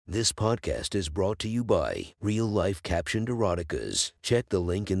This podcast is brought to you by Real Life Captioned Eroticas. Check the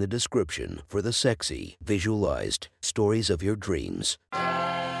link in the description for the sexy, visualized stories of your dreams.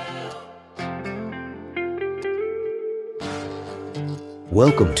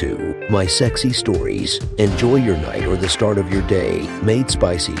 Welcome to My Sexy Stories. Enjoy your night or the start of your day, made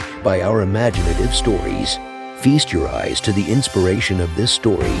spicy by our imaginative stories. Feast your eyes to the inspiration of this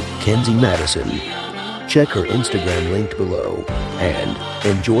story, Kenzie Madison. Check her Instagram linked below and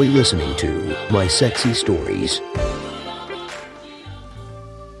enjoy listening to My Sexy Stories.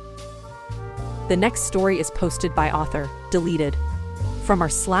 The next story is posted by author, deleted. From our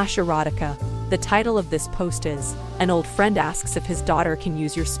 /erotica, the title of this post is, An old friend asks if his daughter can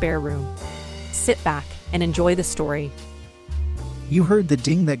use your spare room. Sit back and enjoy the story. You heard the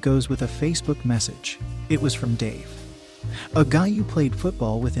ding that goes with a Facebook message. It was from Dave, a guy you played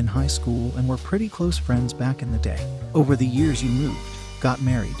football with in high school and were pretty close friends back in the day. Over the years you moved, got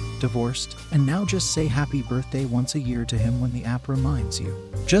married, divorced, and now just say happy birthday once a year to him when the app reminds you.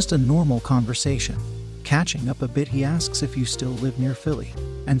 Just a normal conversation. Catching up a bit, he asks if you still live near Philly.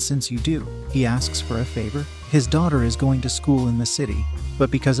 And since you do, he asks for a favor. His daughter is going to school in the city,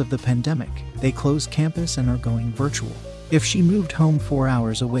 but because of the pandemic, they closed campus and are going virtual. If she moved home 4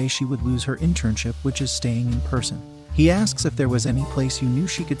 hours away, she would lose her internship, which is staying in person. He asks if there was any place you knew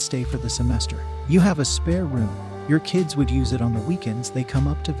she could stay for the semester. You have a spare room. Your kids would use it on the weekends they come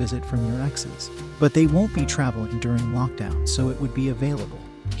up to visit from your exes. But they won't be traveling during lockdown, so it would be available.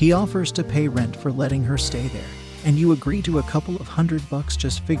 He offers to pay rent for letting her stay there, and you agree to a couple of $100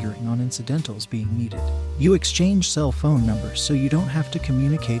 just figuring on incidentals being needed. You exchange cell phone numbers so you don't have to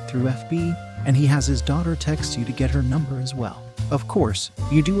communicate through FB, and he has his daughter text you to get her number as well. Of course,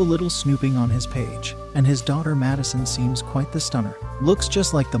 you do a little snooping on his page, and his daughter Madison seems quite the stunner. Looks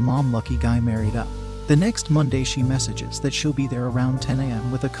just like the mom lucky guy married up. The next Monday she messages that she'll be there around 10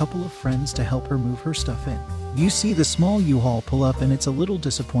 a.m. with a couple of friends to help her move her stuff in. You see the small U-Haul pull up, and it's a little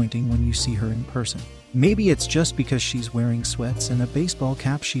disappointing when you see her in person. Maybe it's just because she's wearing sweats and a baseball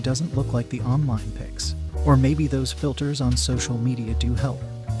cap she doesn't look like the online pics. Or maybe those filters on social media do help.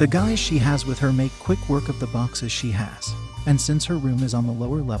 The guys she has with her make quick work of the boxes she has. And since her room is on the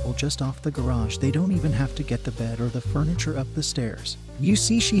lower level just off the garage, they don't even have to get the bed or the furniture up the stairs. You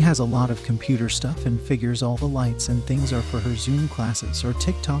see she has a lot of computer stuff and figures all the lights and things are for her Zoom classes or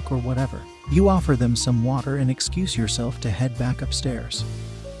TikTok or whatever. You offer them some water and excuse yourself to head back upstairs.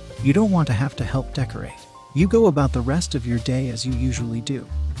 You don't want to have to help decorate. You go about the rest of your day as you usually do.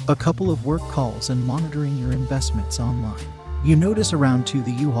 A couple of work calls and monitoring your investments online. You notice around 2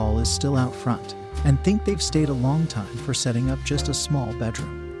 the U-Haul is still out front and think they've stayed a long time for setting up just a small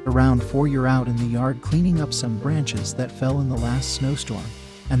bedroom. Around 4 you're out in the yard cleaning up some branches that fell in the last snowstorm,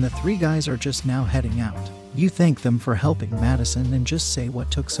 and the 3 guys are just now heading out. You thank them for helping Madison and just say what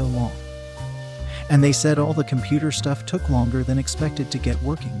took so long. And they said all the computer stuff took longer than expected to get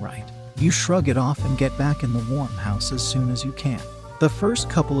working right. You shrug it off and get back in the warm house as soon as you can. The first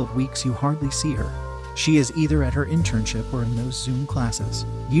couple of weeks you hardly see her. She is either at her internship or in those Zoom classes.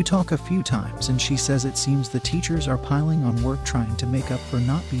 You talk a few times and she says it seems the teachers are piling on work trying to make up for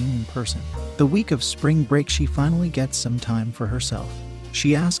not being in person. The week of spring break she finally gets some time for herself.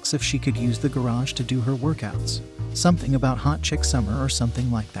 She asks if she could use the garage to do her workouts. Something about hot chick summer or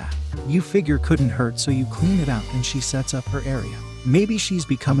something like that. You figure couldn't hurt, so you clean it out and she sets up her area. Maybe she's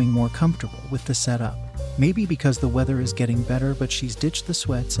becoming more comfortable with the setup. Maybe because the weather is getting better, but she's ditched the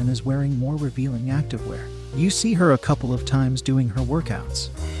sweats and is wearing more revealing activewear. You see her a couple of times doing her workouts.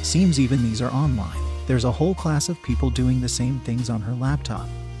 Seems even these are online. There's a whole class of people doing the same things on her laptop.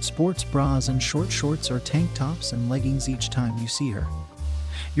 Sports bras and short shorts or tank tops and leggings each time you see her.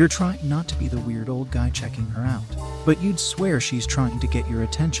 You're trying not to be the weird old guy checking her out, but you'd swear she's trying to get your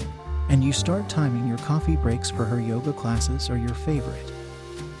attention, and you start timing your coffee breaks for her yoga classes or your favorite,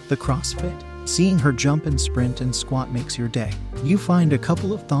 the CrossFit. Seeing her jump and sprint and squat makes your day. You find a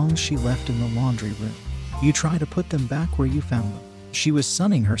couple of thongs she left in the laundry room. You try to put them back where you found them. She was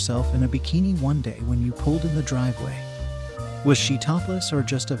sunning herself in a bikini one day when you pulled in the driveway. Was she topless or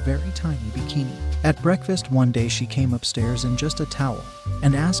just a very tiny bikini? At breakfast one day she came upstairs in just a towel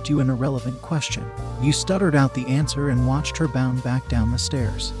and asked you an irrelevant question. You stuttered out the answer and watched her bound back down the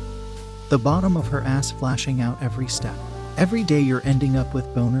stairs, the bottom of her ass flashing out every step. Every day you're ending up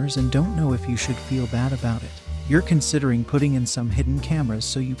with boners and don't know if you should feel bad about it. You're considering putting in some hidden cameras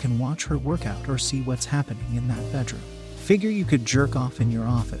so you can watch her workout or see what's happening in that bedroom. Figure you could jerk off in your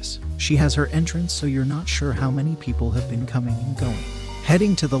office. She has her entrance, so you're not sure how many people have been coming and going.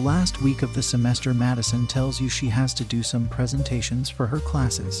 Heading to the last week of the semester, Madison tells you she has to do some presentations for her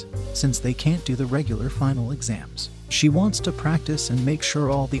classes, since they can't do the regular final exams. She wants to practice and make sure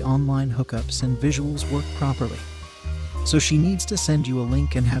all the online hookups and visuals work properly. So she needs to send you a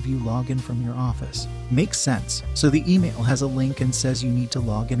link and have you log in from your office. Makes sense. So the email has a link and says you need to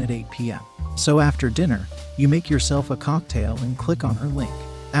log in at 8 p.m. So after dinner, you make yourself a cocktail and click on her link.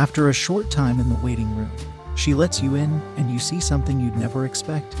 After a short time in the waiting room, she lets you in and you see something you'd never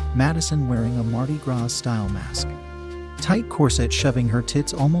expect. Madison wearing a Mardi Gras style mask. Tight corset shoving her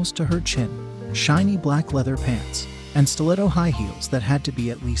tits almost to her chin. Shiny black leather pants. And stiletto high heels that had to be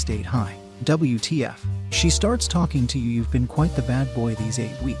at least 8 high. WTF. She starts talking to you. You've been quite the bad boy these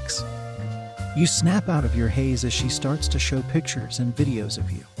 8 weeks. You snap out of your haze as she starts to show pictures and videos of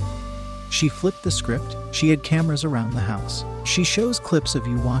you. She flipped the script. She had cameras around the house. She shows clips of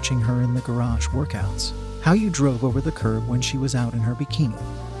you watching her in the garage workouts. How you drove over the curb when she was out in her bikini.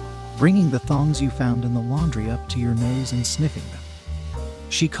 Bringing the thongs you found in the laundry up to your nose and sniffing them.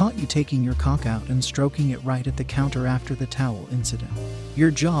 She caught you taking your cock out and stroking it right at the counter after the towel incident. Your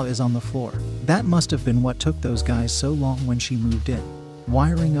jaw is on the floor. That must have been what took those guys so long when she moved in.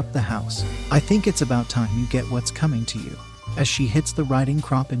 Wiring up the house. I think it's about time you get what's coming to you. As she hits the writing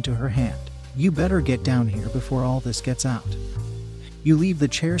crop into her hand. You better get down here before all this gets out. You leave the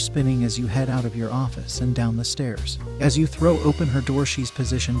chair spinning as you head out of your office and down the stairs. As you throw open her door, she's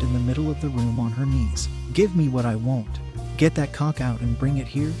positioned in the middle of the room on her knees. Give me what I want. Get that cock out and bring it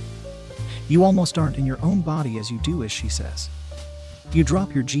here. You almost aren't in your own body as you do as she says. You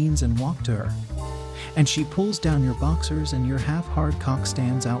drop your jeans and walk to her. And she pulls down your boxers and your half-hard cock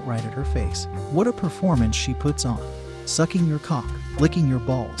stands out right at her face. What a performance she puts on. Sucking your cock, licking your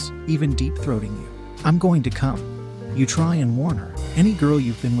balls, even deep-throating you. I'm going to come. You try and warn her. Any girl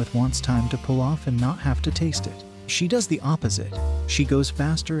you've been with wants time to pull off and not have to taste it. She does the opposite. She goes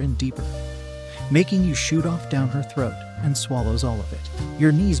faster and deeper, making you shoot off down her throat and swallows all of it.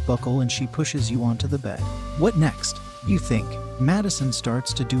 Your knees buckle and she pushes you onto the bed. What next? You think. Madison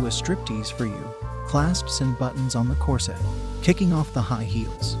starts to do a striptease for you. Clasps and buttons on the corset, kicking off the high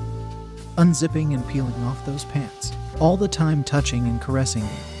heels, unzipping and peeling off those pants, all the time touching and caressing you.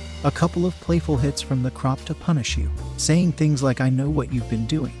 A couple of playful hits from the crop to punish you, saying things like, I know what you've been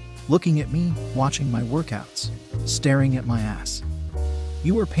doing, looking at me, watching my workouts, staring at my ass.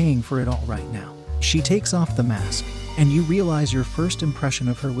 You are paying for it all right now. She takes off the mask, and you realize your first impression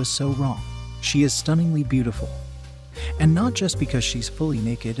of her was so wrong. She is stunningly beautiful. And not just because she's fully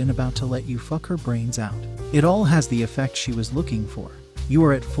naked and about to let you fuck her brains out. It all has the effect she was looking for. You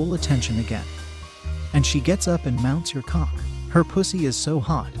are at full attention again. And she gets up and mounts your cock. Her pussy is so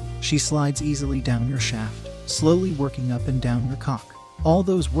hot, she slides easily down your shaft, slowly working up and down your cock. All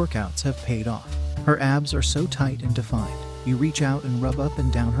those workouts have paid off. Her abs are so tight and defined. You reach out and rub up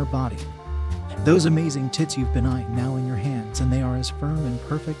and down her body. Those amazing tits you've been eyeing now in your hands, and they are as firm and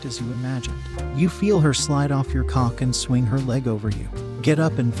perfect as you imagined. You feel her slide off your cock and swing her leg over you. Get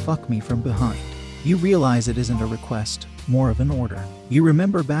up and fuck me from behind. You realize it isn't a request, more of an order. You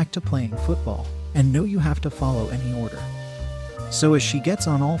remember back to playing football, and know you have to follow any order. So as she gets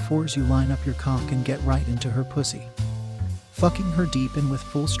on all fours, you line up your cock and get right into her pussy, fucking her deep in with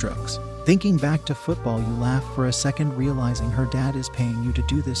full strokes. Thinking back to football, you laugh for a second, realizing her dad is paying you to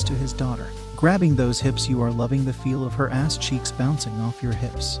do this to his daughter. Grabbing those hips, you are loving the feel of her ass cheeks bouncing off your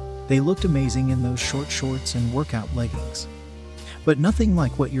hips. They looked amazing in those short shorts and workout leggings, but nothing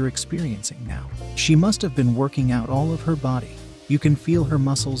like what you're experiencing now. She must have been working out all of her body. You can feel her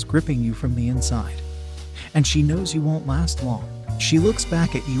muscles gripping you from the inside, and she knows you won't last long. She looks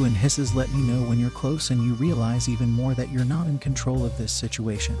back at you and hisses, let me know when you're close, and you realize even more that you're not in control of this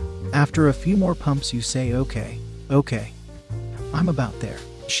situation. After a few more pumps, you say, okay, I'm about there.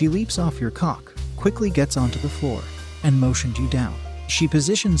 She leaps off your cock, quickly gets onto the floor, and motioned you down. She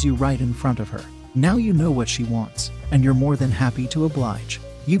positions you right in front of her. Now you know what she wants, and you're more than happy to oblige.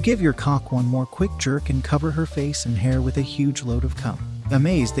 You give your cock one more quick jerk and cover her face and hair with a huge load of cum.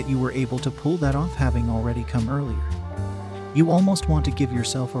 Amazed that you were able to pull that off, having already come earlier. You almost want to give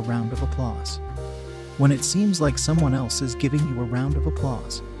yourself a round of applause, when it seems like someone else is giving you a round of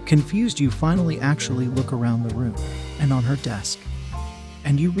applause. Confused, you finally actually look around the room and on her desk,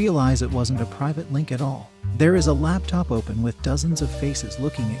 and you realize it wasn't a private link at all. There is a laptop open with dozens of faces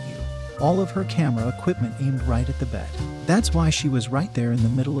looking at you, all of her camera equipment aimed right at the bed. That's why she was right there in the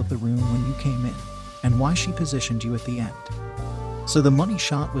middle of the room when you came in, and why she positioned you at the end. So the money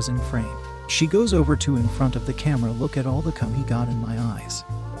shot was in frame. She goes over to in front of the camera, look at all the cum he got in my eyes.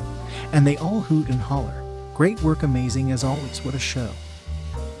 And they all hoot and holler. Great work, amazing as always, what a show.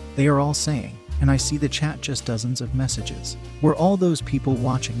 They are all saying, and I see the chat, just dozens of messages. Were all those people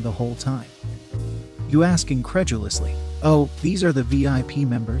watching the whole time? You ask incredulously. Oh, these are the VIP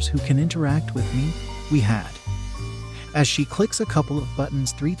members who can interact with me? We had As she clicks a couple of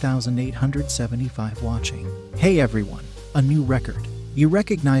buttons, 3,875 watching. Hey everyone, a new record. You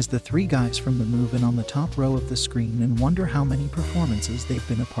recognize the three guys from the Move-In on the top row of the screen and wonder how many performances they've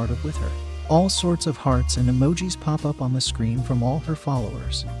been a part of with her. All sorts of hearts and emojis pop up on the screen from all her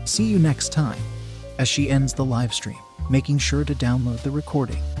followers. See you next time. As she ends the live stream, making sure to download the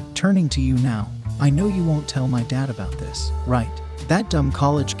recording. Turning to you now, I know you won't tell my dad about this, right? That dumb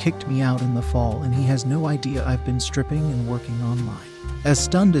college kicked me out in the fall and he has no idea I've been stripping and working online. As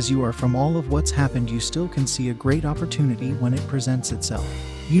stunned as you are from all of what's happened, you still can see a great opportunity when it presents itself.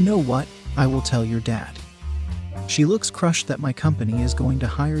 You know what? I will tell your dad. She looks crushed that my company is going to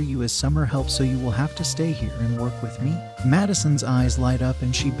hire you as summer help, so you will have to stay here and work with me. Madison's eyes light up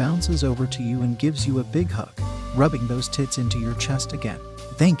and she bounces over to you and gives you a big hug, rubbing those tits into your chest again.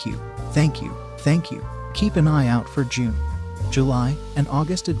 Thank you, thank you, thank you. Keep an eye out for June, July, and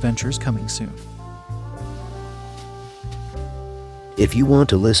August adventures coming soon. If you want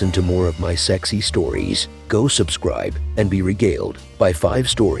to listen to more of my sexy stories, go subscribe and be regaled by 5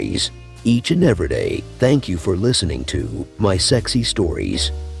 stories each and every day. Thank you for listening to My Sexy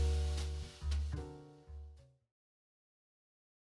Stories.